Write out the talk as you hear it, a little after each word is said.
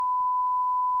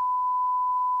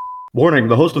Warning,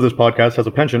 the host of this podcast has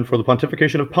a penchant for the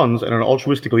pontification of puns and an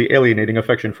altruistically alienating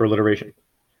affection for alliteration.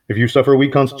 If you suffer a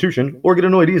weak constitution or get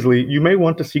annoyed easily, you may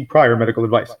want to seek prior medical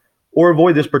advice, or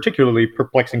avoid this particularly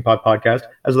perplexing podcast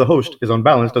as the host is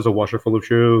unbalanced as a washer full of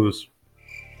shoes.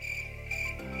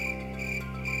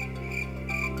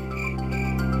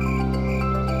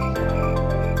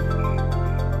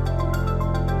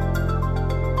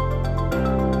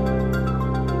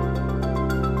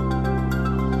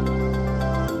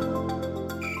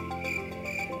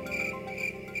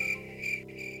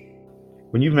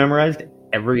 When you've memorized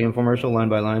every infomercial line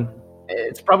by line,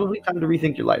 it's probably time to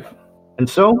rethink your life. And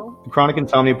so, the Chronic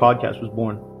Insomnia Podcast was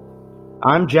born.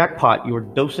 I'm Jack Pott, your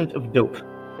docent of dope.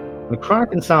 And the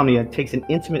Chronic Insomnia takes an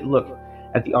intimate look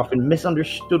at the often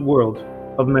misunderstood world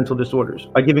of mental disorders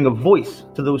by giving a voice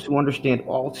to those who understand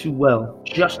all too well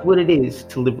just what it is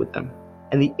to live with them,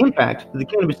 and the impact that the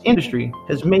cannabis industry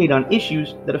has made on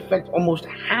issues that affect almost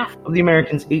half of the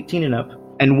Americans 18 and up,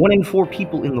 and 1 in 4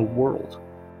 people in the world.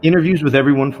 Interviews with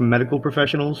everyone from medical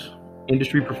professionals,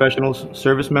 industry professionals,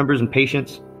 service members and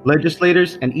patients,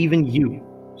 legislators, and even you.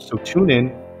 So tune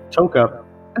in, toke up,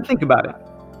 and think about it.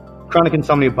 Chronic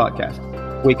Insomnia Podcast.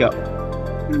 Wake up.